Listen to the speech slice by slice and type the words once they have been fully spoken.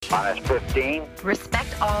Minus 15.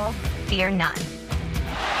 Respect all, fear none.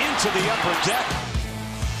 Into the upper deck.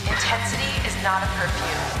 Intensity is not a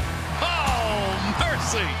perfume. Oh,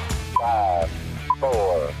 mercy. 5,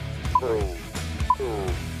 4, 3, 2,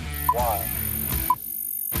 1.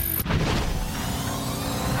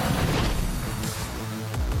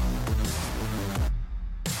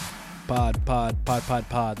 Pod.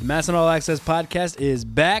 The Mass and All Access podcast is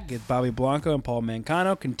back. It's Bobby Blanco and Paul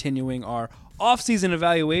Mancano continuing our off-season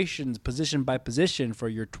evaluations position by position for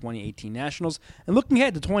your 2018 Nationals and looking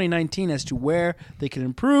ahead to 2019 as to where they can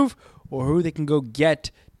improve or who they can go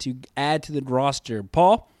get to add to the roster.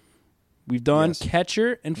 Paul, we've done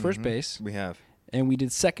catcher and first base. We have. And we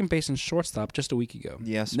did second base and shortstop just a week ago.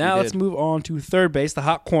 Yes, now we did. let's move on to third base, the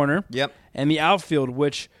hot corner. Yep. And the outfield,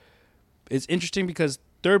 which is interesting because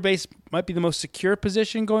third base might be the most secure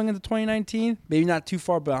position going into 2019. Maybe not too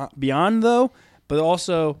far beyond, though. But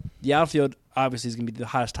also, the outfield obviously is going to be the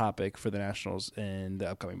hottest topic for the Nationals in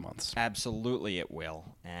the upcoming months. Absolutely it will.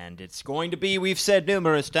 And it's going to be, we've said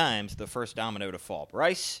numerous times, the first domino to fall.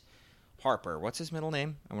 Bryce Harper. What's his middle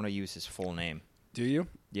name? I want to use his full name. Do you?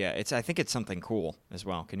 Yeah, I think it's something cool as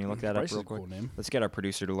well. Can you look that Bryce up real is a quick? cool name. Let's get our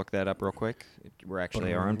producer to look that up real quick. We're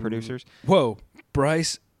actually our own producers. Whoa.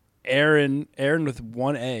 Bryce Aaron with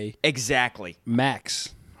one A. Exactly.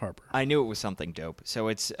 Max Harper. I knew it was something dope. So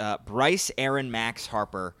it's Bryce Aaron Max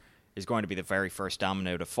Harper is going to be the very first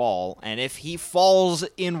domino to fall. And if he falls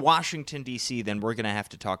in Washington, D.C., then we're going to have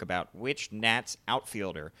to talk about which Nats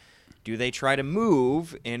outfielder do they try to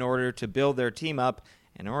move in order to build their team up,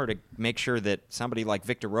 in order to make sure that somebody like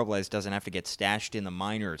Victor Robles doesn't have to get stashed in the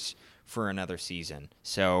minors for another season.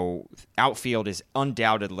 So outfield is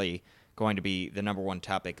undoubtedly going to be the number one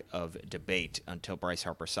topic of debate until Bryce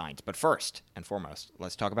Harper signs. But first and foremost,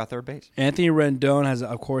 let's talk about third base. Anthony Rendon has,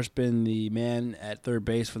 of course, been the man at third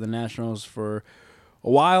base for the Nationals for a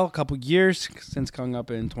while, a couple years, since coming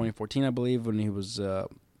up in 2014, I believe, when he was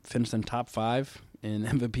finished in top 5 in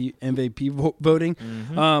MVP voting.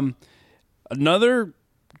 Another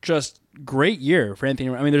just great year for Anthony.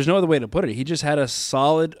 I mean, there's no other way to put it. He just had a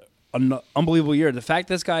solid, unbelievable year. The fact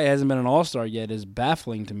this guy hasn't been an all-star yet is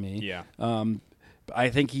baffling to me. Yeah. I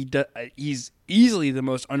think he's easily the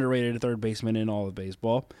most underrated third baseman in all of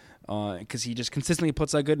baseball because he just consistently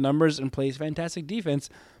puts out good numbers and plays fantastic defense.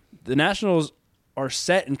 The Nationals are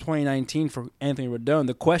set in 2019 for Anthony Rendon.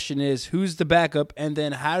 The question is, who's the backup, and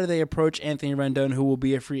then how do they approach Anthony Rendon, who will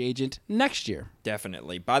be a free agent next year?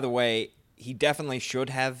 Definitely. By the way, he definitely should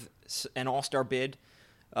have an all-star bid,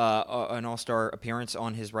 an all-star appearance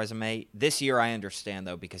on his resume. This year, I understand,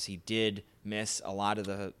 though, because he did miss a lot of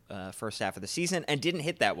the first half of the season and didn't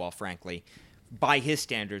hit that well, frankly, by his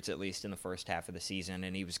standards, at least in the first half of the season,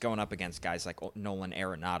 and he was going up against guys like Nolan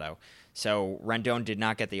Arenado. So Rendon did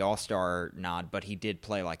not get the all-star nod, but he did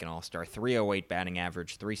play like an all-star. 308 batting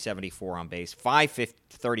average, 374 on base,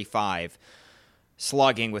 535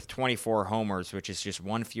 slugging with 24 homers, which is just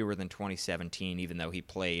one fewer than 2017, even though he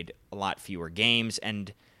played a lot fewer games,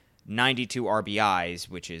 and 92 RBIs,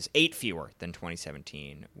 which is 8 fewer than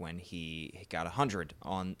 2017 when he got 100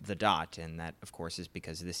 on the dot, and that, of course, is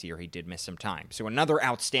because this year he did miss some time. So another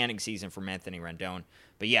outstanding season from Anthony Rendon.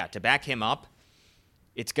 But yeah, to back him up,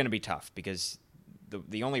 it's going to be tough because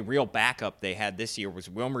the only real backup they had this year was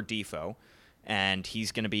Wilmer Difo, and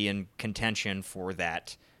he's going to be in contention for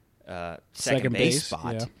that second base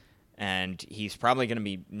spot, yeah. And he's probably going to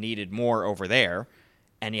be needed more over there.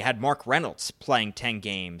 And you had Mark Reynolds playing 10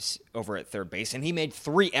 games over at third base, and he made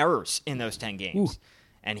 3 errors in those 10 games. Ooh.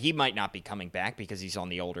 And he might not be coming back because he's on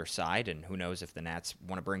the older side, and who knows if the Nats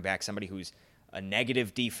want to bring back somebody who's a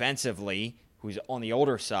negative defensively, who's on the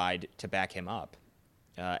older side to back him up.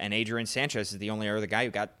 And Adrian Sanchez is the only other guy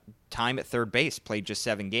who got time at third base, played just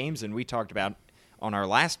 7 games, and we talked about on our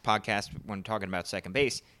last podcast when talking about second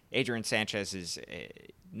base, Adrian Sanchez is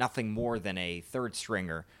nothing more than a third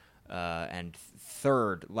stringer and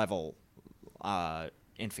third level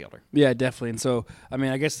infielder. Yeah, definitely. And so, I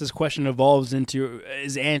mean, I guess this question evolves into,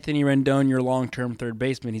 is Anthony Rendon your long-term third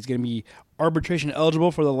baseman? He's going to be arbitration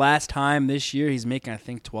eligible for the last time this year. He's making, I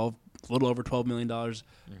think, a little over $12 million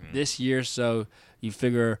this year. So you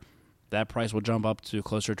figure that price will jump up to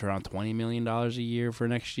closer to around $20 million a year for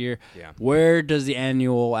next year. Yeah. Where does the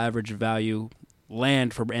annual average value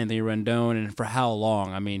land for Anthony Rendon, and for how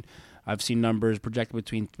long? I mean, I've seen numbers projected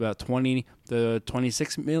between about 22 and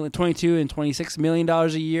 $26 million a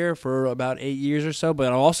year for about 8 years or so. But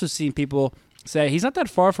I've also seen people say he's not that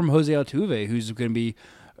far from Jose Altuve, who's going to be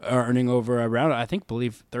earning over around,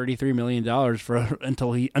 believe $33 million for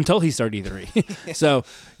until he's 33. So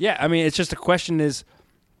yeah, I mean, it's just a question is,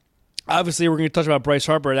 obviously we're going to touch about Bryce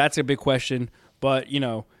Harper. That's a big question, but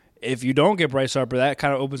if you don't get Bryce Harper, that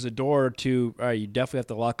kind of opens the door to, all right, you definitely have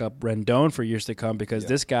to lock up Rendon for years to come because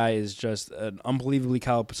this guy is just an unbelievably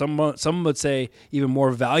caliber. Some would say even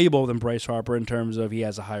more valuable than Bryce Harper in terms of he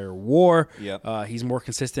has a higher WAR. Yep. He's more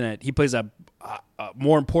consistent he plays a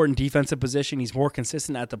more important defensive position. He's more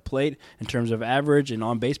consistent at the plate in terms of average and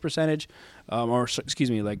on-base percentage,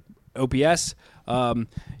 like OPS.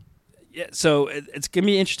 Yeah, so it's going to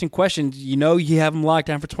be an interesting question. You have him locked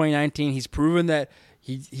down for 2019. He's proven that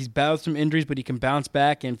he's battled some injuries, but he can bounce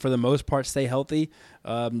back and for the most part stay healthy.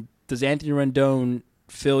 Does Anthony Rendon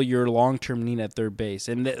fill your long-term need at third base?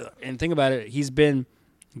 And think about it, he's been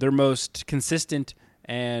their most consistent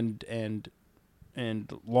and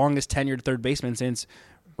longest tenured third baseman since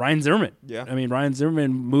Ryan Zimmerman. Yeah. I mean, Ryan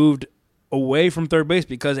Zimmerman moved away from third base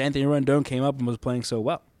because Anthony Rendon came up and was playing so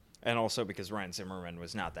well. And also because Ryan Zimmerman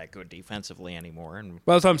was not that good defensively anymore. And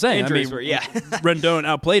well, that's what I'm saying. Rendon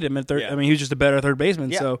outplayed him at third. Yeah. I mean, he was just a better third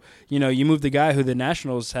baseman. Yeah. So, you moved the guy who the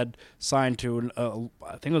Nationals had signed to,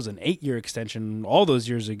 I think it was an 8-year extension all those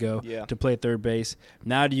years ago to play at third base.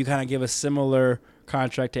 Now do you kind of give a similar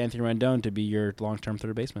contract to Anthony Rendon to be your long-term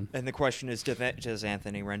third baseman? And the question is, does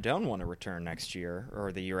Anthony Rendon want to return next year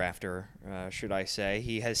or the year after, should I say?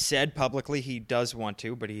 He has said publicly he does want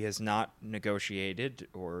to, but he has not negotiated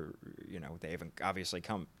or, they haven't obviously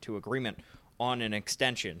come to agreement on an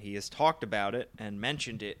extension. He has talked about it and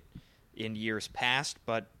mentioned it in years past,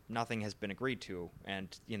 but nothing has been agreed to. And,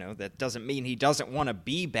 that doesn't mean he doesn't want to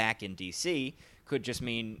be back in D.C., could just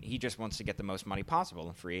mean he just wants to get the most money possible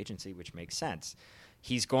in free agency, which makes sense.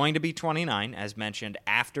 He's going to be 29, as mentioned,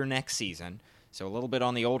 after next season, so a little bit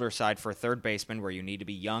on the older side for a third baseman where you need to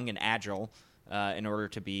be young and agile in order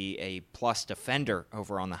to be a plus defender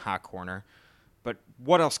over on the hot corner. But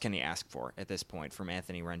what else can you ask for at this point from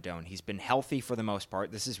Anthony Rendon? He's been healthy for the most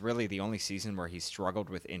part. This is really the only season where he's struggled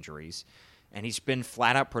with injuries, and he's been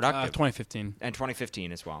flat-out productive. 2015. And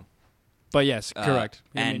 2015 as well. But yes, correct.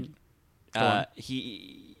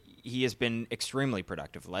 He has been extremely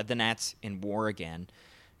productive. Led the Nats in WAR again.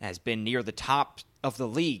 Has been near the top of the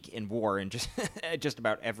league in WAR in just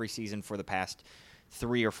about every season for the past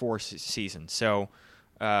 3 or 4 seasons. So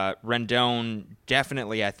Rendon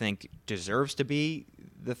definitely, I think, deserves to be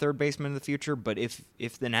the third baseman in the future. But if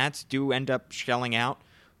the Nats do end up shelling out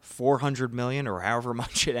 $400 million or however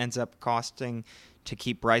much it ends up costing to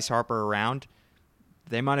keep Bryce Harper around,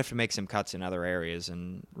 they might have to make some cuts in other areas,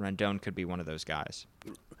 and Rendon could be one of those guys.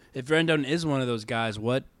 If Rendon is one of those guys,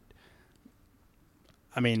 I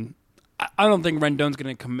don't think Rendon's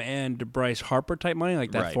going to command Bryce Harper type money,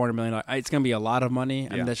 like that $400 million. It's going to be a lot of money.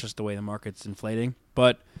 I mean, that's just the way the market's inflating.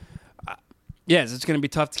 But, yes, it's going to be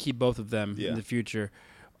tough to keep both of them in the future.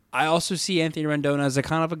 I also see Anthony Rendon as a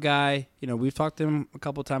kind of a guy, we've talked to him a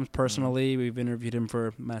couple of times personally. We've interviewed him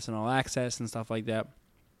for Mass and All Access and stuff like that.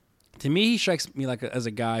 To me, he strikes me as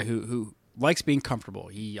a guy who likes being comfortable.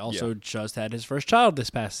 He also just had his first child this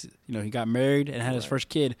past, he got married and had his first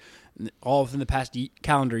kid all within the past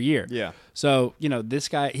calendar year. Yeah. So, this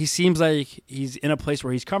guy, he seems like he's in a place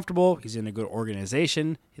where he's comfortable. He's in a good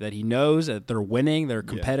organization that he knows that they're winning, they're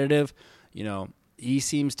competitive. He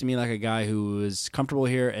seems to me like a guy who is comfortable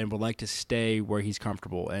here and would like to stay where he's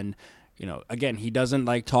comfortable. And, again, he doesn't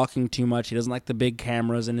like talking too much. He doesn't like the big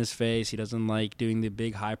cameras in his face. He doesn't like doing the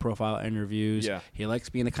big high-profile interviews. Yeah. He likes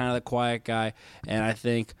being the kind of the quiet guy. And I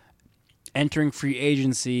think entering free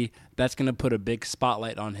agency, that's going to put a big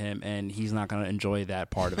spotlight on him, and he's not going to enjoy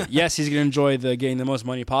that part of it. Yes, he's going to enjoy the getting the most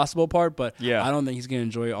money possible part, but I don't think he's going to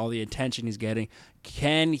enjoy all the attention he's getting.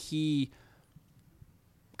 Can he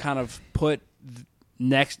kind of put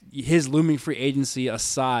his looming free agency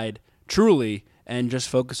aside truly and just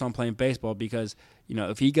focus on playing baseball? Because,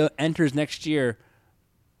 if he enters next year,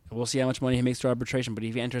 we'll see how much money he makes through arbitration. But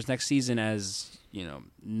if he enters next season as,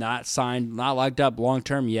 not signed, not locked up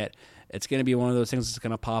long-term yet, it's going to be one of those things that's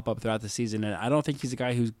going to pop up throughout the season. And I don't think he's a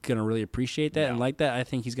guy who's going to really appreciate that and like that. I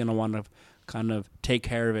think he's going to want to kind of take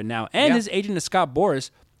care of it now. And his agent is Scott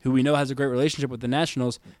Boras, who we know has a great relationship with the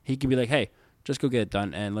Nationals. He could be like, hey, just go get it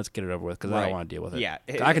done and let's get it over with because I don't want to deal with it. Yeah,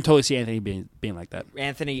 I can totally see Anthony being like that.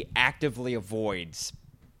 Anthony actively avoids,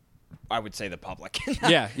 I would say, the public.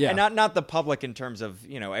 Yeah. And not the public in terms of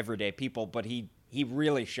everyday people, but he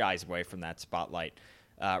really shies away from that spotlight.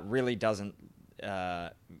 Really doesn't.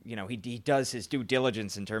 He does his due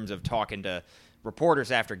diligence in terms of talking to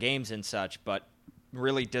reporters after games and such, but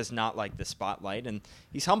really does not like the spotlight. And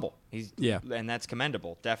he's humble. And that's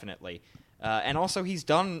commendable, definitely. And also, he's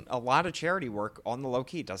done a lot of charity work on the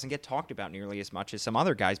low-key. It doesn't get talked about nearly as much as some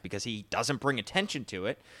other guys because he doesn't bring attention to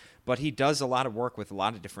it. but he does a lot of work with a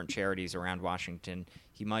lot of different charities around Washington.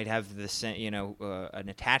 He might have this, an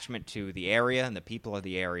attachment to the area and the people of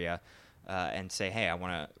the area, and say, hey, I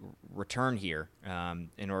want to return here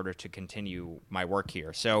in order to continue my work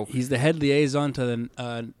here. So he's the head liaison to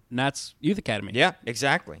the Nats Youth Academy. yeah,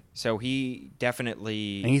 exactly. So he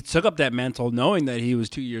definitely... And he took up that mantle knowing that he was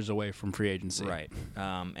 2 years away from free agency. Right.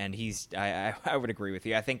 And I would agree with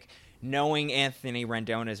you. I think knowing Anthony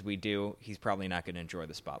Rendon as we do, he's probably not going to enjoy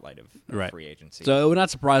the spotlight of free agency. So it would not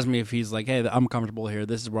surprise me if he's like, hey, I'm comfortable here.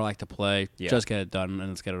 This is where I like to play. Yeah. Just get it done and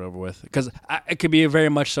let's get it over with. Because it could be very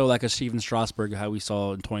much so like a Steven Strasburg, how we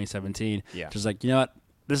saw in 2017. Yeah. Just like, you know what?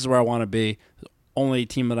 This is where I want to be. Only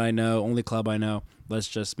team that I know, only club I know. Let's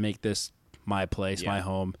just make this my place, my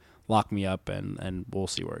home. Lock me up, and we'll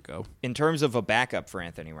see where it goes. In terms of a backup for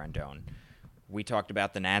Anthony Rendon, we talked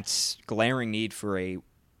about the Nats' glaring need for a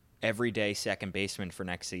everyday second baseman for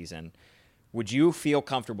next season. Would you feel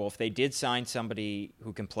comfortable if they did sign somebody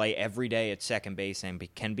who can play every day at second base and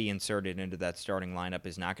can be inserted into that starting lineup,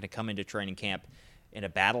 is not going to come into training camp in a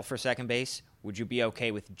battle for second base? Would you be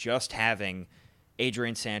okay with just having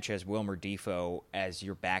Adrian Sanchez, Wilmer Difo as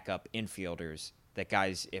your backup infielders? That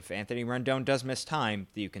guys, if Anthony Rendon does miss time,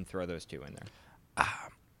 that you can throw those two in there.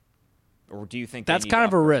 Or do you think that's kind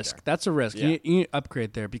of a risk? There? That's a risk. Yeah. You need to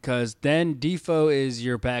upgrade there because then Difo is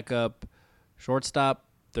your backup shortstop,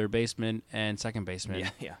 third baseman, and second baseman.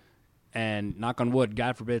 Yeah. And knock on wood,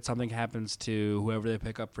 God forbid something happens to whoever they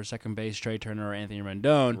pick up for second base, Trey Turner or Anthony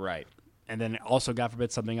Rendon. Right. And then also, God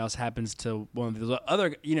forbid, something else happens to one of those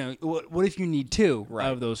other. What if you need two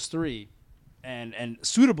of those three, and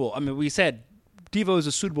suitable? I mean, we said Difo is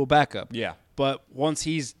a suitable backup. Yeah. But once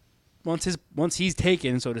he's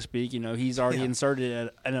taken, so to speak, he's already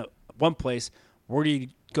inserted at one place. Where do you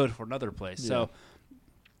go for another place? Yeah.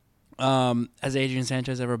 So, has Adrian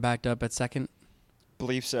Sanchez ever backed up at second?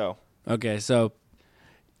 Believe so. Okay, so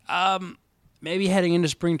maybe heading into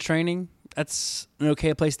spring training, that's an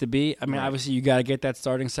okay place to be. I mean, obviously, you got to get that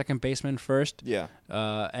starting second baseman first. Yeah.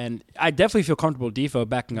 And I definitely feel comfortable with Difo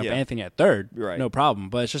backing up Anthony at third. Right. No problem.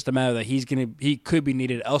 But it's just a matter that he could be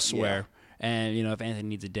needed elsewhere. Yeah. And, if Anthony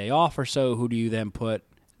needs a day off or so, who do you then put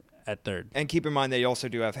at third? And keep in mind they also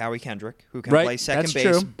do have Howie Kendrick, who can play second base.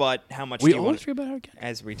 True. But how much we do you want forget about Howie Kendrick.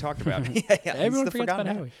 As we talked about. Everyone forgets about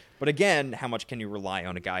Howie. But again, how much can you rely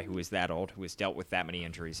on a guy who is that old, who has dealt with that many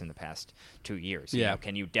injuries in the past 2 years? Yeah.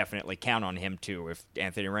 Can you definitely count on him too? If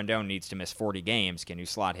Anthony Rendon needs to miss 40 games, can you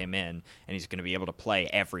slot him in and he's going to be able to play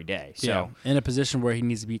every day? So in a position where he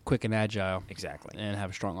needs to be quick and agile. Exactly. And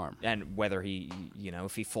have a strong arm. And whether he,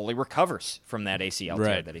 if he fully recovers from that ACL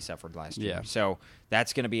tear that he suffered last year. Yeah. So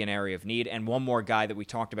that's going to be an area of need. And one more guy that we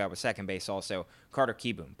talked about with second base also, Carter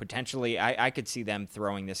Kieboom. Potentially, I could see them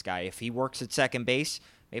throwing this guy. If he works at second base,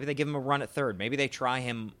 maybe they give him a run at third. Maybe they try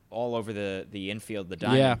him all over the infield, the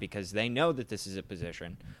diamond, because they know that this is a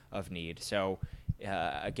position of need. So,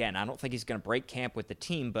 again, I don't think he's going to break camp with the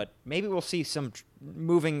team, but maybe we'll see some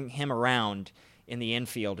moving him around in the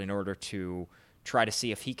infield in order to try to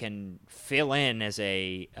see if he can fill in as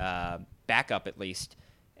a backup at least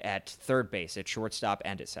at third base, at shortstop,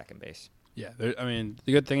 and at second base. Yeah, the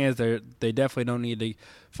good thing is they definitely don't need to.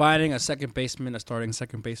 Finding a second baseman, a starting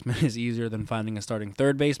second baseman, is easier than finding a starting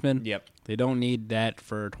third baseman. Yep. They don't need that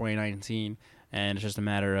for 2019, and it's just a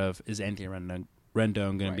matter of, is Anthony Rendon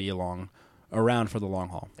going to be around for the long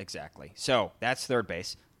haul? Exactly. So that's third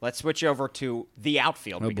base. Let's switch over to the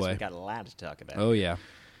outfield because we've got a lot to talk about. Oh, yeah.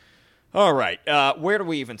 All right. Where do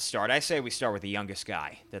we even start? I say we start with the youngest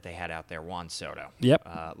guy that they had out there, Juan Soto.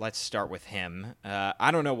 Yep. Let's start with him.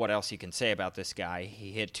 I don't know what else you can say about this guy.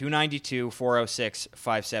 He hit 292, 406,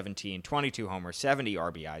 517, 22 homers, 70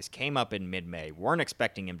 RBIs, came up in mid-May. Weren't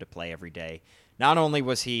expecting him to play every day. Not only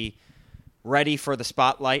was he ready for the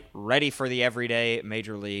spotlight, ready for the everyday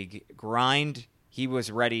major league grind, he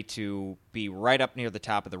was ready to be right up near the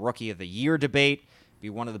top of the Rookie of the Year debate, be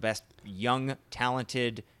one of the best young,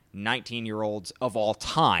 talented 19-year-olds of all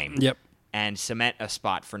time. Yep. And cement a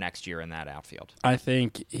spot for next year in that outfield. I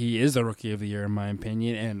think he is the Rookie of the Year, in my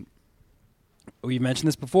opinion, and we mentioned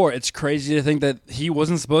this before. It's crazy to think that he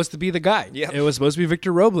wasn't supposed to be the guy. Yep. It was supposed to be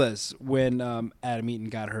Victor Robles when Adam Eaton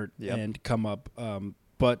got hurt and come up.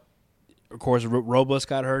 But, of course, Robles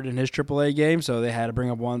got hurt in his AAA game, so they had to bring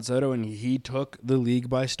up Juan Soto, and he took the league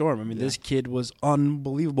by storm. I mean, this kid was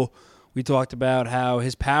unbelievable. We talked about how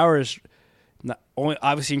his power is not only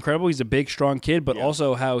obviously incredible. He's a big, strong kid, but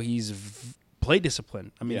also how he's plate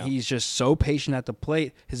discipline. I mean, he's just so patient at the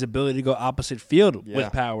plate. His ability to go opposite field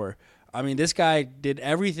with power. I mean, this guy did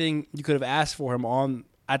everything you could have asked for him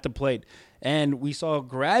at the plate. And we saw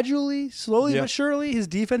gradually, slowly but surely, his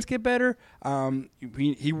defense get better.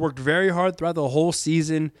 He worked very hard throughout the whole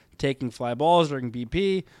season, taking fly balls during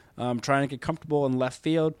BP, trying to get comfortable in left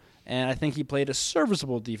field. And I think he played a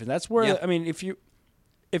serviceable defense. That's where, I mean, if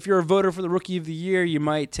you're a voter for the Rookie of the Year, you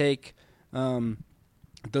might take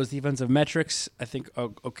those defensive metrics. I think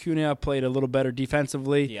Acuna played a little better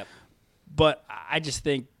defensively. Yep. But I just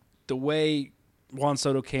think the way Juan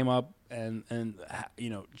Soto came up and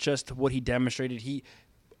just what he demonstrated,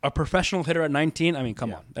 a professional hitter at 19, I mean,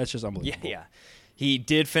 come on. That's just unbelievable. Yeah. He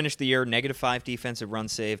did finish the year -5 defensive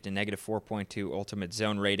runs saved and -4.2 ultimate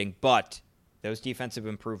zone rating, but those defensive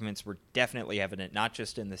improvements were definitely evident, not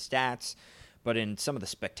just in the stats, but in some of the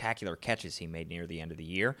spectacular catches he made near the end of the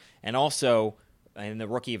year. And also, in the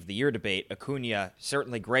Rookie of the Year debate, Acuna,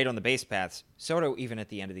 certainly great on the base paths. Soto, even at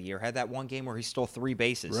the end of the year, had that one game where he stole 3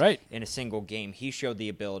 bases in a single game. He showed the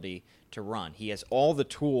ability to run. He has all the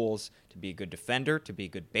tools to be a good defender, to be a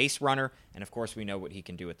good base runner, and of course we know what he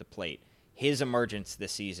can do at the plate. His emergence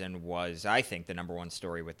this season was, I think, the number one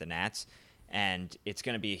story with the Nats, and it's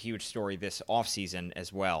going to be a huge story this offseason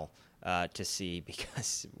as well to see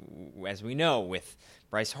because, as we know, with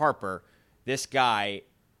Bryce Harper, this guy,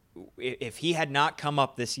 if he had not come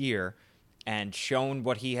up this year and shown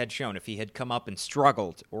what he had shown, if he had come up and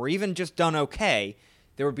struggled or even just done okay,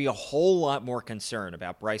 there would be a whole lot more concern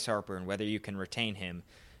about Bryce Harper and whether you can retain him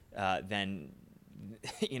than,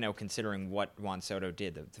 considering what Juan Soto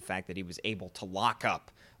did, the fact that he was able to lock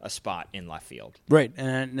up a spot in left field. Right,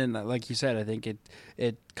 and like you said, I think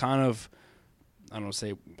it kind of, I don't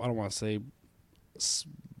want to say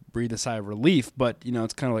breathe a sigh of relief, but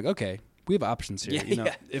it's kind of like, okay, we have options here.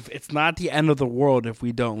 If it's not the end of the world if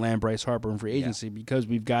we don't land Bryce Harper in free agency because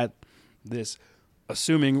we've got this,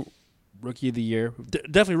 assuming Rookie of the Year,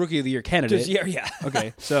 definitely Rookie of the Year candidate.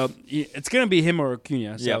 Okay, so it's going to be him or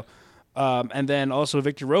Acuna. So, and then also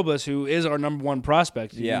Victor Robles, who is our number one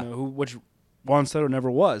prospect. Which Juan Soto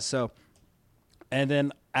never was. So, and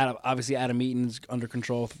then obviously Adam Eaton's under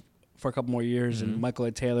control for a couple more years, and Michael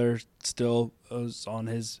A. Taylor still is on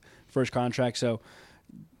his first contract. So,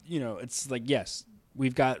 it's like, yes,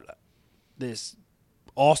 we've got this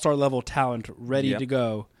all-star level talent ready to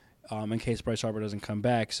go in case Bryce Harper doesn't come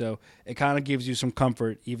back. So it kind of gives you some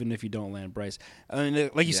comfort even if you don't land Bryce. I mean,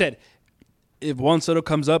 like you said, if Juan Soto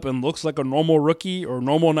comes up and looks like a normal rookie or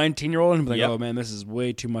normal 19-year-old and be like, oh, man, this is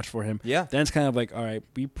way too much for him, then it's kind of like, all right,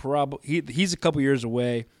 he's a couple years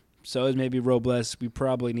away, so is maybe Robles. We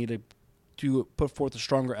probably need to put forth a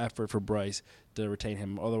stronger effort for Bryce to retain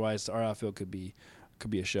him. Otherwise, our outfield could be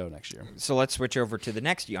a show next year. So let's switch over to the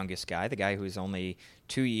next youngest guy, the guy who's only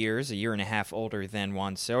 2 years, a year and a half older than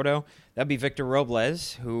Juan Soto. That'd be Victor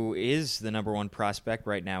Robles, who is the number one prospect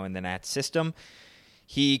right now in the Nats system.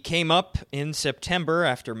 He came up in September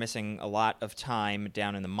after missing a lot of time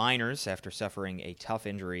down in the minors after suffering a tough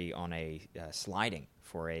injury on a sliding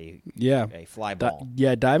for a fly ball.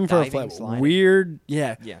 Diving for a fly. Sliding. Weird.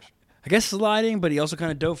 Yeah. I guess sliding, but he also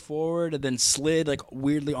kind of dove forward and then slid like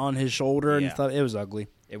weirdly on his shoulder and stuff. It was ugly.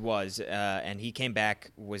 It was, and he came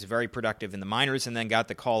back, was very productive in the minors, and then got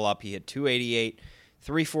the call up. He had 288,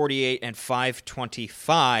 348, and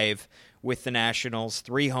 525 with the Nationals.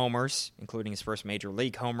 3 homers, including his first major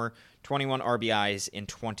league homer, 21 RBIs in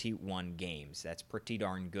 21 games. That's pretty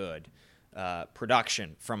darn good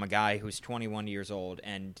production from a guy who's 21 years old,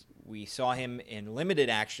 and we saw him in limited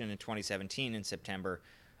action in 2017 in September.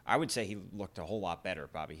 I would say he looked a whole lot better,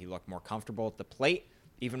 Bobby. He looked more comfortable at the plate,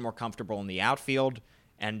 even more comfortable in the outfield.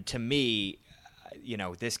 And to me,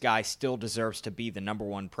 this guy still deserves to be the number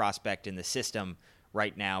one prospect in the system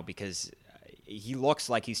right now because he looks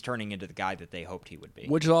like he's turning into the guy that they hoped he would be.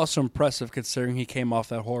 Which is also impressive considering he came off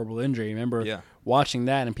that horrible injury. Remember watching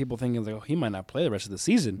that and people thinking, like, he might not play the rest of the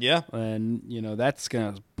season. Yeah. And, that's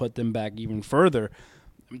going to put them back even further.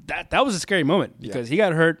 That was a scary moment because he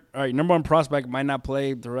got hurt. All right, number one prospect might not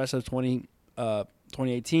play the rest of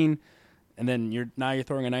 2018, and then you're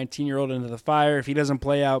throwing a 19-year-old into the fire. If he doesn't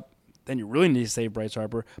play out, then you really need to save Bryce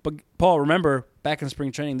Harper. But Paul, remember back in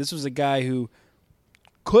spring training, this was a guy who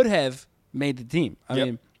could have made the team. I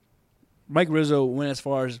mean, Mike Rizzo went as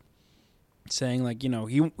far as saying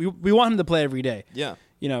we want him to play every day. Yeah,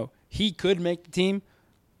 he could make the team,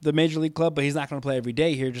 the Major League Club, but he's not going to play every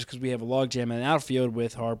day here just because we have a logjam in the outfield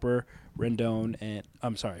with Harper, Rendon,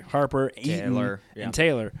 Harper, Taylor, Eaton, and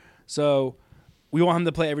Taylor. So we want him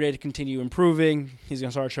to play every day to continue improving. He's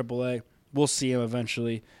going to start AAA. We'll see him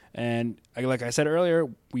eventually. And like I said earlier,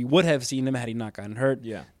 we would have seen him had he not gotten hurt.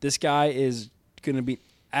 Yeah. This guy is going to be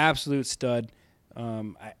absolute stud.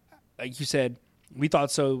 Like you said, we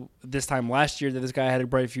thought so this time last year that this guy had a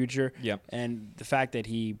bright future. Yep. And the fact that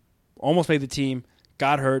he almost made the team,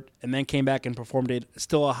 got hurt, and then came back and performed at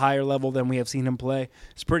still a higher level than we have seen him play.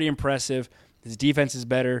 It's pretty impressive. His defense is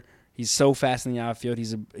better. He's so fast in the outfield.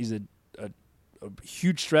 He's a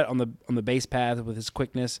huge threat on the base path with his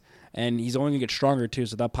quickness, and he's only going to get stronger too.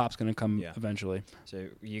 So that pop's going to come eventually. So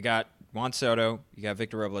you got Juan Soto, you got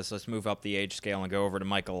Victor Robles. Let's move up the age scale and go over to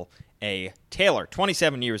Michael A. Taylor,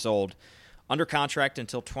 27 years old, under contract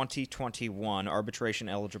until 2021, arbitration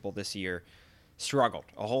eligible this year. Struggled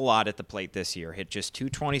a whole lot at the plate this year. Hit just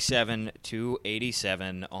 227,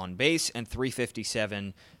 287 on base, and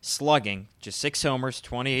 357 slugging. Just 6 homers,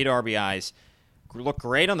 28 RBIs. Looked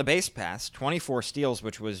great on the base pass, 24 steals,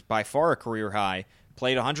 which was by far a career high.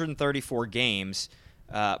 Played 134 games,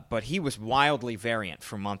 but he was wildly variant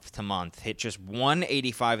from month to month. Hit just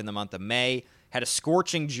 185 in the month of May. Had a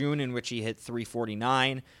scorching June in which he hit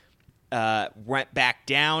 349. Went back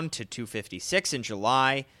down to 256 in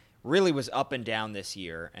July. Really was up and down this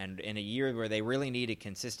year, and in a year where they really needed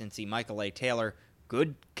consistency, Michael A. Taylor,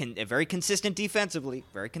 very consistent defensively,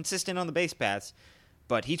 very consistent on the base paths,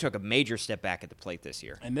 but he took a major step back at the plate this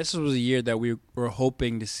year. And this was a year that we were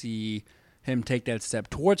hoping to see him take that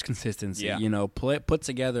step towards consistency. Yeah. You know, put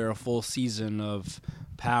together a full season of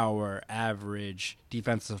power, average,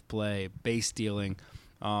 defensive play, base stealing,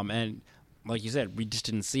 and like you said, we just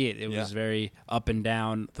didn't see it. It was very up and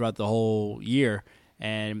down throughout the whole year.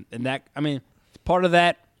 And that, I mean, part of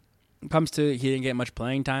that comes to he didn't get much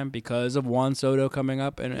playing time because of Juan Soto coming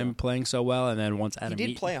up and playing so well. And then once Adam He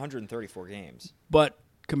did play 134 games. But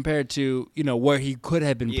compared to, where he could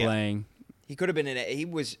have been playing. He could have been he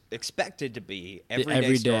was expected to be every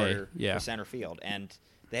Every day day, starter for center field. And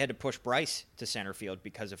they had to push Bryce to center field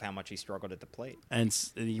because of how much he struggled at the plate. And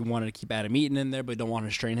you wanted to keep Adam Eaton in there, but don't want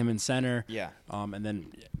to strain him in center. Yeah. And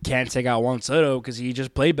then can't take out Juan Soto because he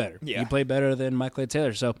just played better. Yeah. He played better than Michael A.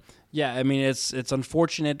 Taylor. So, yeah, I mean, it's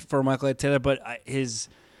unfortunate for Michael A. Taylor, but his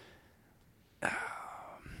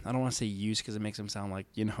I don't want to say use because it makes him sound like,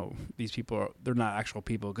 these people they're not actual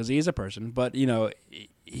people because he is a person. But,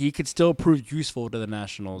 he could still prove useful to the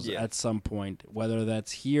Nationals at some point, whether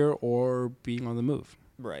that's here or being on the move.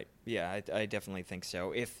 Right. Yeah, I definitely think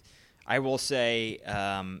so. I will say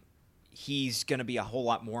he's going to be a whole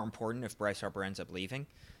lot more important if Bryce Harper ends up leaving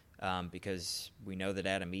because we know that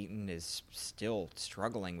Adam Eaton is still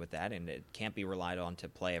struggling with that and it can't be relied on to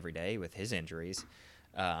play every day with his injuries.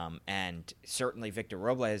 And certainly Victor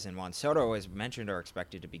Robles and Juan Soto, as mentioned, are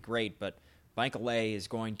expected to be great, but Michael A. is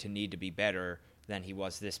going to need to be better than he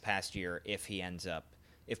was this past year if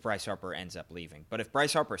Bryce Harper ends up leaving. But if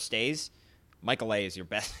Bryce Harper stays, Michael A. is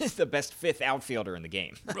the best fifth outfielder in the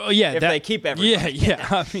game. Oh yeah, if they keep everybody. Yeah.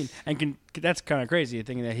 I mean, that's kind of crazy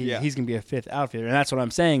thinking that he's going to be a fifth outfielder, and that's what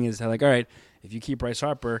I'm saying is like, all right, if you keep Bryce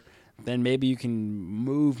Harper, then maybe you can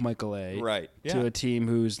move Michael A. To a team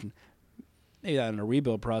who's maybe not in a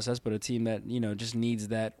rebuild process, but a team that just needs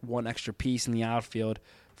that one extra piece in the outfield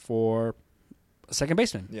for a second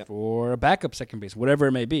baseman, for a backup second base, whatever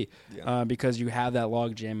it may be, because you have that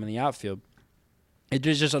log jam in the outfield. It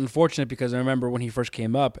was just unfortunate because I remember when he first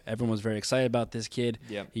came up, everyone was very excited about this kid.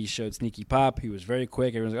 Yep. He showed sneaky pop. He was very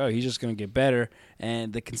quick. Everyone was like, oh, he's just going to get better.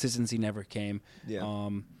 And the consistency never came. Yeah.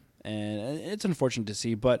 And it's unfortunate to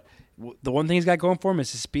see. But the one thing he's got going for him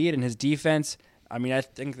is his speed and his defense. I mean, I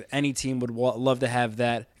think any team would love to have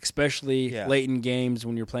that, especially late in games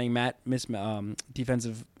when you're playing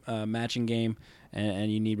defensive matching game and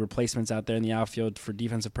you need replacements out there in the outfield for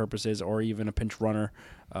defensive purposes or even a pinch runner.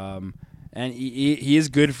 And he is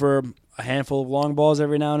good for a handful of long balls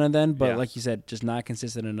every now and then, but like you said, just not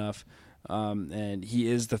consistent enough. And he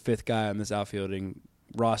is the fifth guy on this outfielding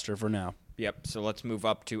roster for now. Yep, so let's move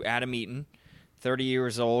up to Adam Eaton, 30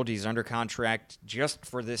 years old. He's under contract just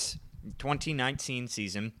for this 2019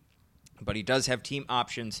 season, but he does have team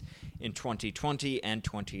options in 2020 and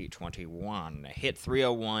 2021. Hit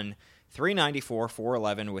 301, 394,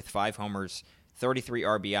 411 with 5 homers, 33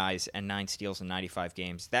 RBIs, and 9 steals in 95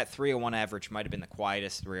 games. That 301 average might have been the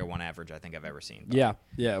quietest 301 average I think I've ever seen. Yeah.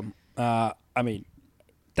 I mean,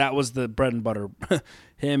 that was the bread and butter.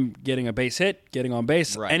 Him getting a base hit, getting on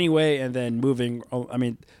base anyway, and then moving. I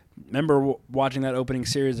mean, remember watching that opening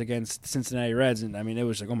series against Cincinnati Reds, and I mean, it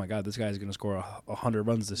was like, oh my God, this guy's going to score 100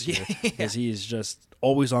 runs this year because he is just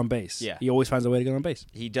always on base. Yeah. He always finds a way to get on base.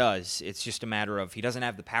 He does. It's just a matter of he doesn't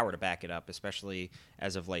have the power to back it up, especially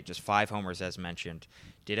as of late. Just 5 homers, as mentioned.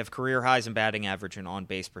 Did have career highs in batting average and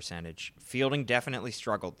on-base percentage. Fielding definitely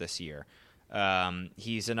struggled this year.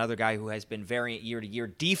 He's another guy who has been variant year to year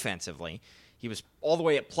defensively. He was all the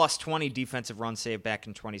way at plus 20 defensive run save back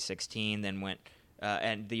in 2016, then went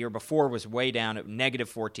and the year before was way down at negative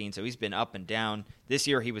 14, so he's been up and down. This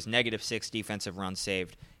year he was negative 6 defensive runs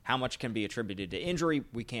saved. How much can be attributed to injury?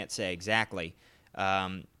 We can't say exactly.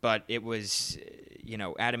 But it was,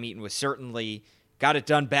 Adam Eaton was certainly got it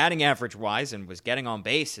done batting average-wise and was getting on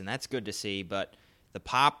base, and that's good to see. But the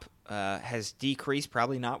pop has decreased,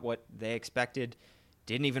 probably not what they expected.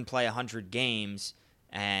 Didn't even play 100 games,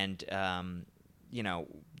 and,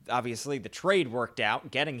 obviously the trade worked out,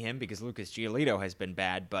 getting him because Lucas Giolito has been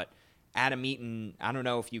bad. But Adam Eaton, I don't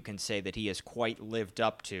know if you can say that he has quite lived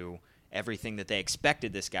up to everything that they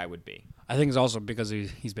expected this guy would be. I think it's also because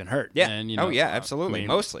he's been hurt. Yeah. And, absolutely.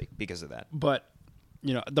 Mostly because of that. But,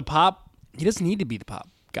 the pop, he doesn't need to be the pop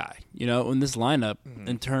guy, in this lineup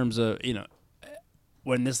in terms of,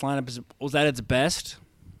 when this lineup was at its best,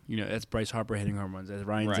 that's Bryce Harper hitting home runs. That's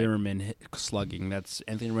Ryan Zimmerman slugging. That's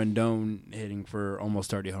Anthony Rendon hitting for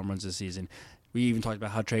almost 30 home runs this season. We even talked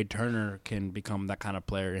about how Trey Turner can become that kind of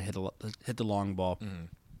player and hit the long ball.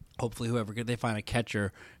 Hopefully whoever they find a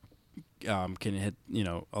catcher can hit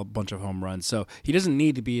a bunch of home runs. So he doesn't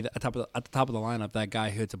need to be at the top of the lineup that guy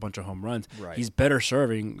who hits a bunch of home runs. Right. He's better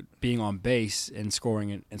serving being on base and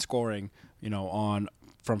scoring on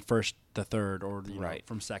from first to third or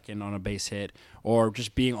from second on a base hit or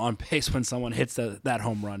just being on base when someone hits that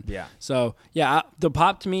home run. Yeah. So the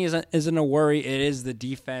pop to me isn't a worry. It is the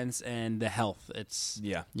defense and the health. It's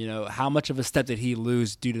how much of a step did he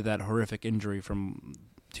lose due to that horrific injury from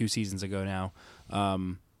 2 seasons ago now.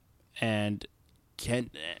 And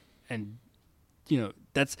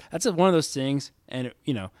that's one of those things. And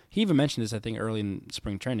he even mentioned this I think early in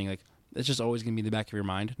spring training. Like it's just always going to be in the back of your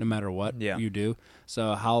mind, no matter what you do.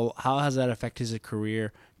 So how has that affected his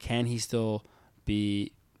career? Can he still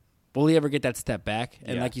be? Will he ever get that step back?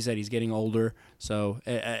 And like you said, he's getting older. So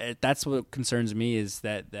that's what concerns me is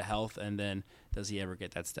that the health, and then does he ever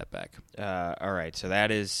get that step back? All right. So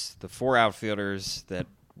that is the 4 outfielders that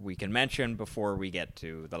we can mention before we get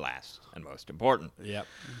to the last and most important. Yep,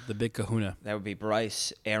 the big kahuna. That would be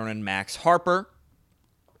Bryce Aaron Max Harper,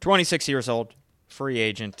 26 years old, free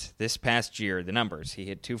agent this past year. The numbers, he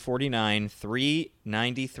hit 249,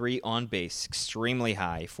 393 on base, extremely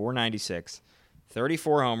high, 496,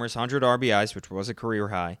 34 homers, 100 RBIs, which was a career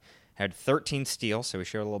high, had 13 steals, so he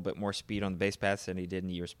showed a little bit more speed on the base paths than he did in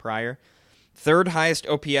years prior. Third highest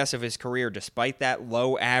OPS of his career, despite that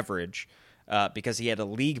low average, because he had a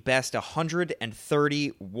league-best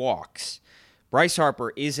 130 walks. Bryce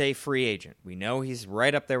Harper is a free agent. We know he's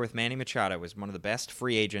right up there with Manny Machado as one of the best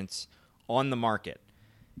free agents on the market.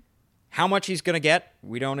 How much he's going to get,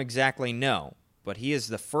 we don't exactly know, but he is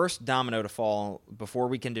the first domino to fall before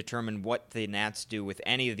we can determine what the Nats do with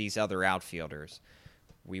any of these other outfielders.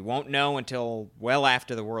 We won't know until well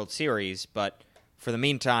after the World Series, but for the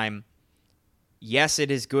meantime, yes,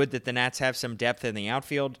 it is good that the Nats have some depth in the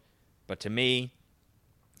outfield, but to me,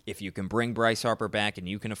 if you can bring Bryce Harper back and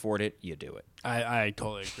you can afford it, you do it. I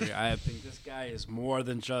totally agree. I think this guy is more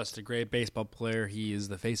than just a great baseball player. He is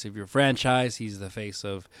the face of your franchise. He's the face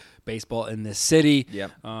of baseball in this city.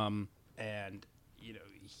 Yep. And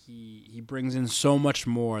he brings in so much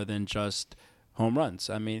more than just home runs.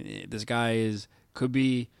 I mean, this guy could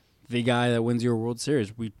be the guy that wins your World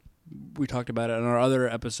Series. We talked about it in our other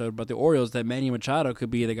episode about the Orioles, that Manny Machado could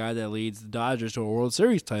be the guy that leads the Dodgers to a World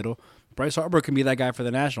Series title. Bryce Harper can be that guy for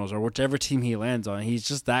the Nationals or whichever team he lands on. He's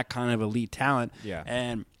just that kind of elite talent. Yeah.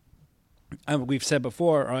 And we've said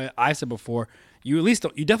before, or I said before, you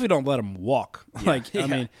definitely don't let him walk. Yeah. I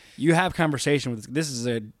mean, you have conversation with this is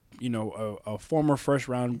a former first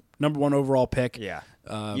round number 1 overall pick. Yeah.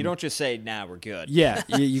 You don't just say, "Nah, we're good." Yeah,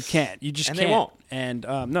 you can't. You just and can't. They won't.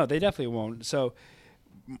 And no, they definitely won't. So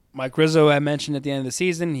Mike Rizzo, I mentioned at the end of the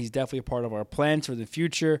season, he's definitely a part of our plans for the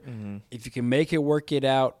future. Mm-hmm. If you can work it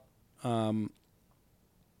out,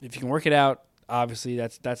 obviously I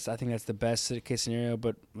think that's the best case scenario.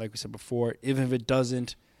 But like we said before, even if it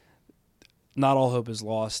doesn't, not all hope is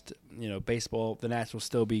lost. Baseball, the Nats will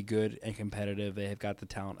still be good and competitive. They have got the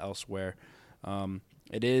talent elsewhere.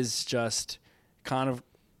 It is just kind of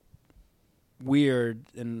weird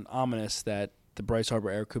and ominous that the Bryce Harper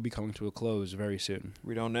era could be coming to a close very soon.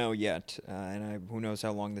 We don't know yet, and who knows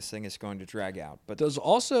how long this thing is going to drag out. But does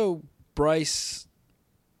also Bryce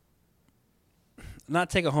not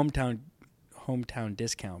take a hometown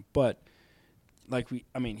discount, but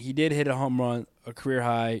he did hit a home run, a career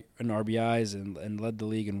high in RBIs and led the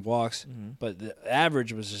league in walks, but the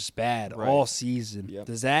average was just bad all season. Yep.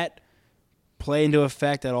 Does that play into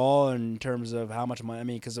effect at all in terms of how much money? I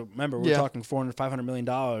mean, because remember, we're talking $400, $500 million.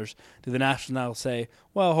 Do the Nationals now say,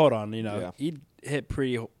 well, hold on, he hit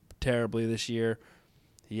pretty terribly this year.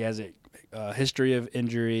 He has a history of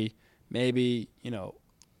injury. maybe, if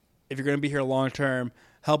you're going to be here long term,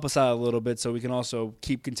 help us out a little bit so we can also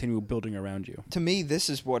continue building around you. To me, this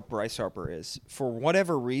is what Bryce Harper is. For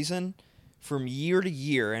whatever reason, from year to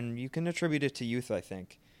year, and you can attribute it to youth, I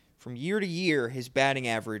think, from year to year, his batting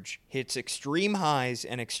average hits extreme highs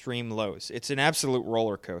and extreme lows. It's an absolute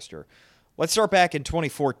roller coaster. Let's start back in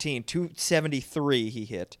 2014, 273 he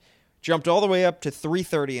hit. Jumped all the way up to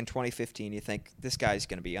 330 in 2015. You think this guy's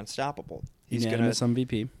going to be unstoppable. He's going to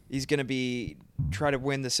MVP. He's going to try to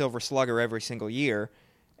win the Silver Slugger every single year.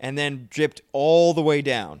 And then dipped all the way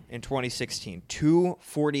down in 2016.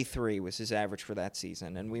 243 was his average for that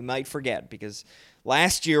season. And we might forget because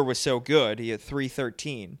last year was so good. He had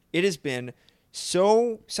 313. It has been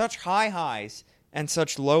such high highs and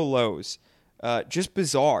such low lows. Just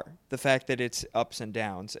bizarre, the fact that it's ups and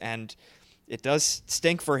downs. And it does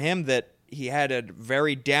stink for him that he had a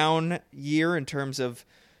very down year in terms of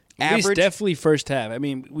average. At least definitely first half. I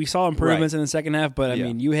mean, we saw improvements in the second half, but I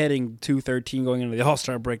mean, you hitting 213 going into the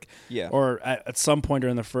All-Star break, or at some point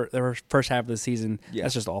during the first half of the season,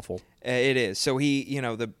 that's just awful. It is. So he,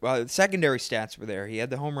 the secondary stats were there. He had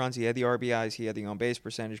the home runs, he had the RBIs, he had the on-base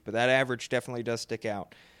percentage, but that average definitely does stick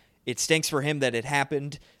out. It stinks for him that it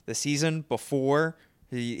happened the season before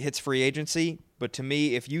he hits free agency, but to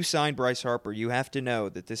me, if you sign Bryce Harper, you have to know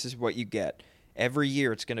that this is what you get. Every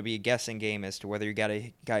year, it's going to be a guessing game as to whether you got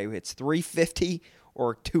a guy who hits 350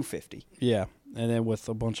 or 250. Yeah, and then with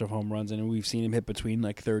a bunch of home runs, and we've seen him hit between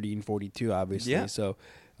like 30 and 42, obviously. Yeah. So,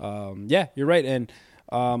 you're right. And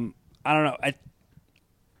I don't know.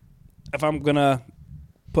 If I'm gonna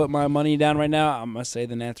put my money down right now, I'm gonna say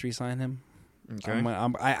the Nats re-sign him. Okay.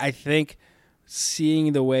 I think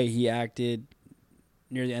seeing the way he acted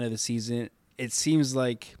near the end of the season, it seems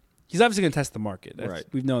like he's obviously gonna test the market. Right.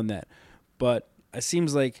 We've known that. But it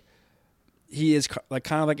seems like he is kind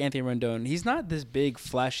of like Anthony Rendon. He's not this big,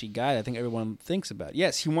 flashy guy that I think everyone thinks about.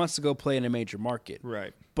 Yes, he wants to go play in a major market.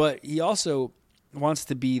 Right. But he also wants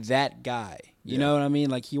to be that guy. You know what I mean?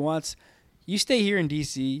 Like, you stay here in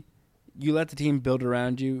D.C., you let the team build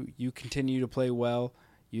around you, you continue to play well.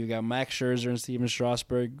 You got Max Scherzer and Steven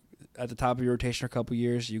Strasburg at the top of your rotation for a couple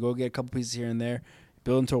years. You go get a couple pieces here and there,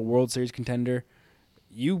 build into a World Series contender.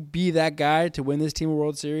 You be that guy to win this team a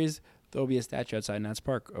World Series. There'll be a statue outside Nats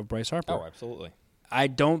Park of Bryce Harper. Oh, absolutely. I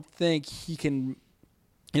don't think he can,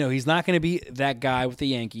 he's not going to be that guy with the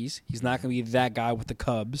Yankees. He's not going to be that guy with the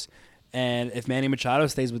Cubs. And if Manny Machado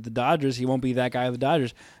stays with the Dodgers, he won't be that guy with the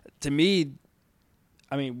Dodgers. To me,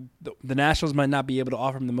 I mean, the Nationals might not be able to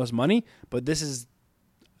offer him the most money, but this is,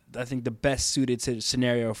 I think, the best suited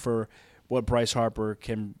scenario for what Bryce Harper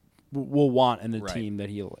will want in the team that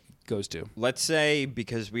he goes to. Let's say,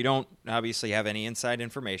 because we don't obviously have any inside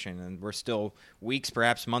information, and we're still weeks,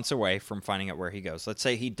 perhaps months away from finding out where he goes. Let's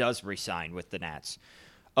say he does re-sign with the Nats.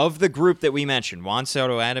 Of the group that we mentioned, Juan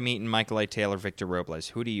Soto, Adam Eaton, Michael A. Taylor, Victor Robles,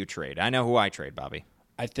 who do you trade? I know who I trade, Bobby.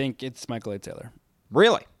 I think it's Michael A. Taylor.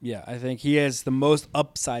 Really? Yeah, I think he has the most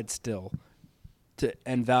upside still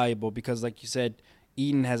and valuable because, like you said,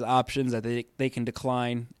 Eaton has options that they can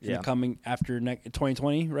decline in the coming after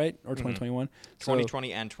 2020, right? Or 2021?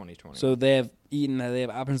 2020 and 2020. So they have Eaton, they have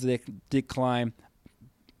options that they can decline.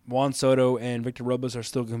 Juan Soto and Victor Robles are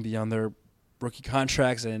still going to be on their rookie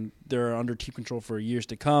contracts, and they're under team control for years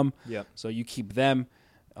to come. Yep. So you keep them.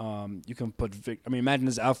 You can put imagine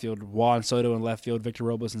this outfield: Juan Soto in left field, Victor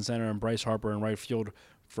Robles in center, and Bryce Harper in right field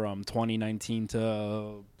from 2019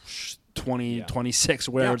 to 2026,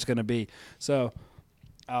 wherever it's going to be. So,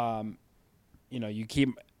 you keep.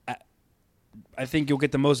 I think you'll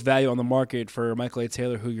get the most value on the market for Michael A.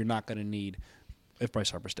 Taylor, who you're not going to need if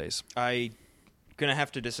Bryce Harper stays. I'm going to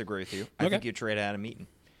have to disagree with you. I think you trade Adam Eaton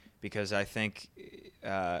because I think,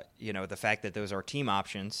 the fact that those are team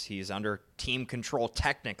options, he's under team control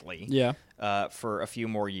technically for a few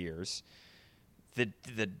more years.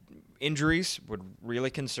 The injuries would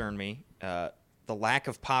really concern me. The lack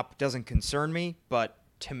of pop doesn't concern me, but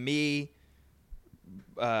to me,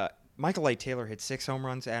 Michael A. Taylor hit 6 home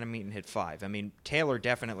runs. Adam Eaton hit 5. I mean, Taylor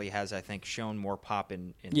definitely has, I think, shown more pop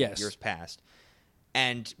in years past.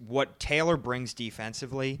 And what Taylor brings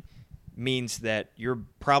defensively means that you're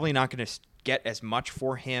probably not going to get as much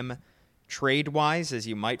for him trade-wise as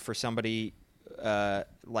you might for somebody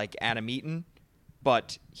like Adam Eaton,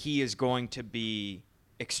 but he is going to be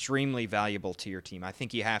extremely valuable to your team. I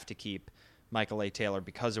think you have to keep Michael A. Taylor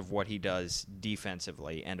because of what he does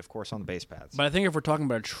defensively and, of course, on the base paths. But I think if we're talking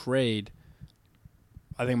about a trade,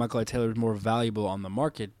 I think Michael A. Taylor is more valuable on the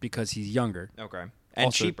market because he's younger. Okay. And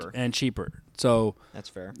also, cheaper. And cheaper. So that's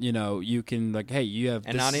fair. You can you have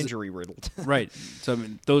and not injury riddled. Right. So I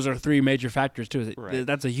mean, those are 3 major factors too. Right.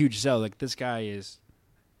 That's a huge sell. Like this guy is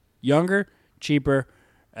younger, cheaper,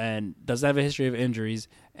 and doesn't have a history of injuries,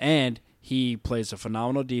 and he plays a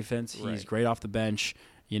phenomenal defense. He's Right. great off the bench.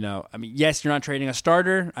 I mean, yes, you're not trading a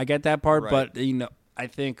starter. I get that part, Right. but I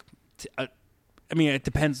think. It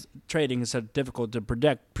depends. Trading is so difficult to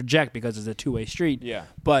project because it's a two-way street. Yeah.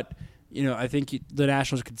 But I think the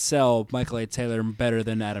Nationals could sell Michael A. Taylor better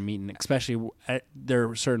than Adam Eaton, especially at there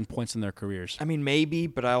are certain points in their careers. I mean, maybe,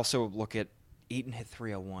 but I also look at Eaton hit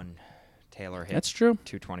 301. Taylor hit That's true.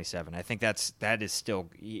 227. I think that is still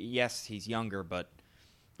yes, he's younger, but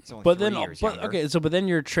he's only But 3 then, years younger. but then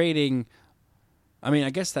you're trading. I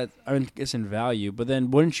guess in value. But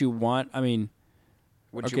then, wouldn't you want?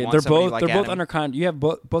 Would you Okay, want they're somebody both like they're both Adam? under You have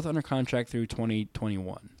both under contract through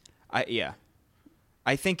 2021.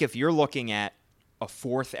 I think if you're looking at a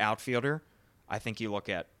fourth outfielder, I think you look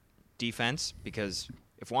at defense, because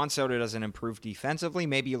if Juan Soto doesn't improve defensively,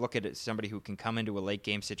 maybe you look at it as somebody who can come into a late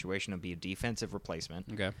game situation and be a defensive replacement.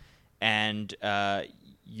 Okay. And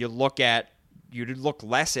you look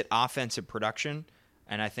less at offensive production,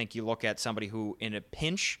 and I think you look at somebody who, in a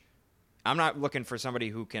pinch, I'm not looking for somebody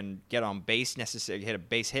who can get on base necessarily, hit a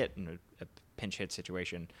base hit in a pinch hit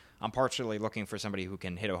situation. I'm partially looking for somebody who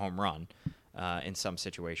can hit a home run in some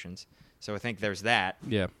situations. So I think there's that.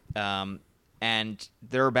 Yeah. And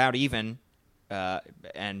they're about even.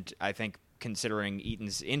 And I think considering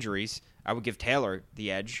Eaton's injuries, I would give Taylor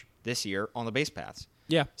the edge this year on the base paths.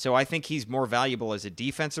 Yeah. So I think he's more valuable as a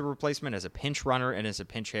defensive replacement, as a pinch runner, and as a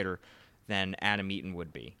pinch hitter than Adam Eaton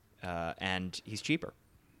would be. And he's cheaper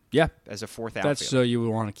Yeah. as a fourth outfielder. That's so you would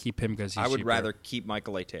want to keep him because he's I would cheaper. rather keep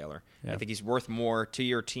Michael A. Taylor. Yeah. I think he's worth more to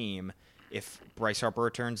your team if Bryce Harper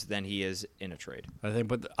returns than he is in a trade. I think,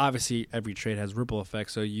 but obviously every trade has ripple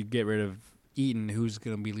effects. So you get rid of Eaton, who's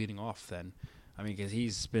going to be leading off then. Because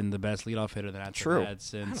he's been the best leadoff hitter the Nationals True. have had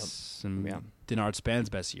since Yeah. Denard Span's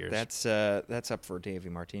best years. That's up for Davey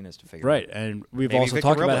Martinez to figure right, out. and we've Maybe also Victor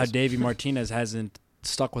talked about how Robles. Davey Martinez hasn't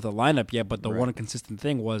stuck with a lineup yet, but the Right. one consistent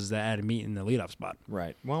thing was that Adam Eaton in the leadoff spot.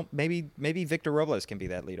 Right. Well, maybe Victor Robles can be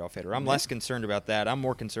that leadoff hitter. I'm less concerned about that. I'm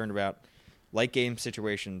more concerned about late game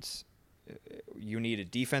situations. You need a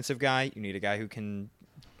defensive guy. You need a guy who can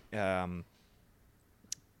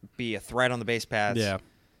be a threat on the base paths. Yeah.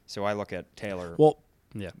 So I look at Taylor. Well,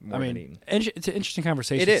 yeah. More than Eaton. It's an interesting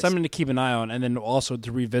conversation. It is. Something to keep an eye on, and then also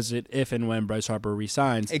to revisit if and when Bryce Harper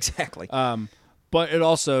resigns. Exactly. But it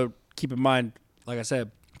also, keep in mind, like I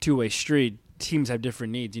said, two-way street. Teams have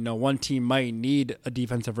different needs. One team might need a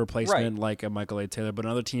defensive replacement like a Michael A. Taylor, but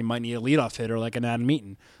another team might need a leadoff hitter like an Adam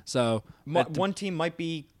Eaton. So One team might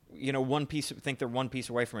be, think they're one piece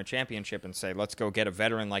away from a championship and say, let's go get a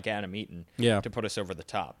veteran like Adam Eaton to put us over the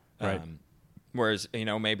top. Right. Whereas,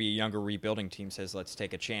 maybe a younger rebuilding team says, let's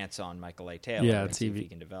take a chance on Michael A. Taylor and see if he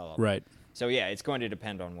can develop. Right. So, yeah, it's going to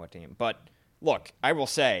depend on what team. But, look, I will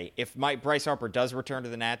say, if Bryce Harper does return to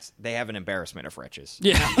the Nats, they have an embarrassment of riches.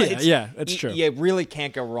 Yeah, that's true. You really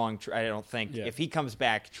can't go wrong, I don't think. Yeah. If he comes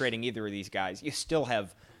back trading either of these guys, you still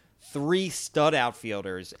have 3 stud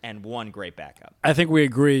outfielders and 1 great backup. I think we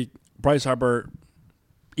agree. Bryce Harper,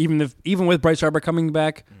 even with Bryce Harper coming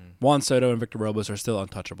back, Juan Soto and Victor Robles are still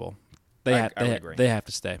untouchable. I would agree. They have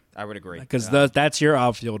to stay I would agree. because that's your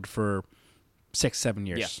outfield for 6-7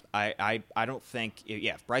 years. Yeah, I don't think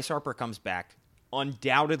if Bryce Harper comes back,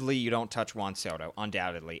 undoubtedly you don't touch Juan Soto,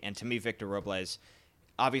 undoubtedly. And to me, Victor Robles,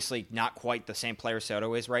 obviously not quite the same player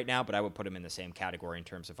Soto is right now, but I would put him in the same category in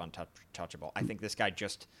terms of untouchable. I think this guy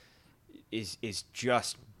just is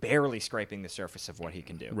just barely scraping the surface of what he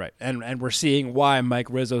can do. Right, and we're seeing why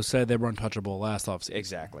Mike Rizzo said they were untouchable last offseason.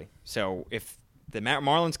 Exactly. So if the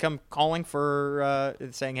Marlins come calling for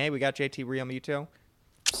saying, "Hey, we got JT Realmuto,"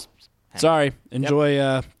 Sorry, enjoy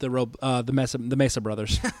the Mesa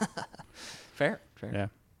brothers. fair. Yeah.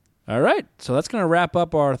 All right, so that's gonna wrap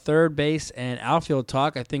up our third base and outfield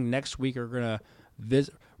talk. I think next week we're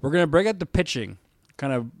gonna bring up the pitching,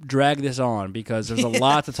 kind of drag this on because there's a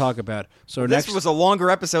lot to talk about. So This was a longer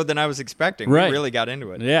episode than I was expecting. Right. We really got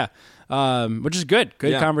into it. Yeah, which is good.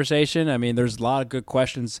 Good Yeah. conversation. I mean, there's a lot of good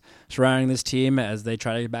questions surrounding this team as they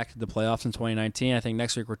try to get back to the playoffs in 2019. I think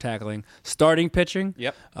next week we're tackling starting pitching.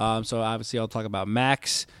 Yep. So obviously I'll talk about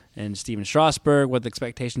Max and Steven Strasburg, what the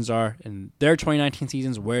expectations are in their 2019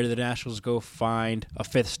 seasons. Where do the Nationals go find a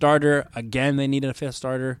fifth starter? Again, they needed a fifth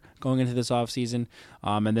starter going into this offseason.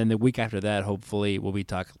 And then the week after that, hopefully, we'll be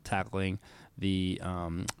tackling the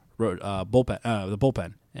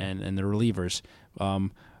bullpen and the relievers.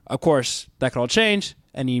 Of course, that could all change.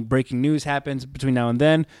 Any breaking news happens between now and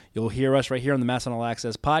then, you'll hear us right here on the Mass All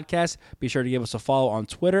Access podcast. Be sure to give us a follow on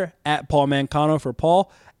Twitter at Paul Mancano for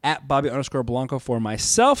Paul, at Bobby_Blanco for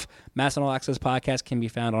myself. Mass All Access podcast can be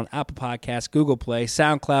found on Apple Podcasts, Google Play,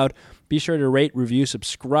 SoundCloud. Be sure to rate, review,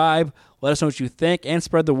 subscribe. Let us know what you think and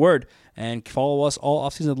spread the word. And follow us all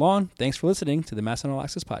offseason long. Thanks for listening to the Mass All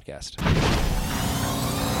Access podcast.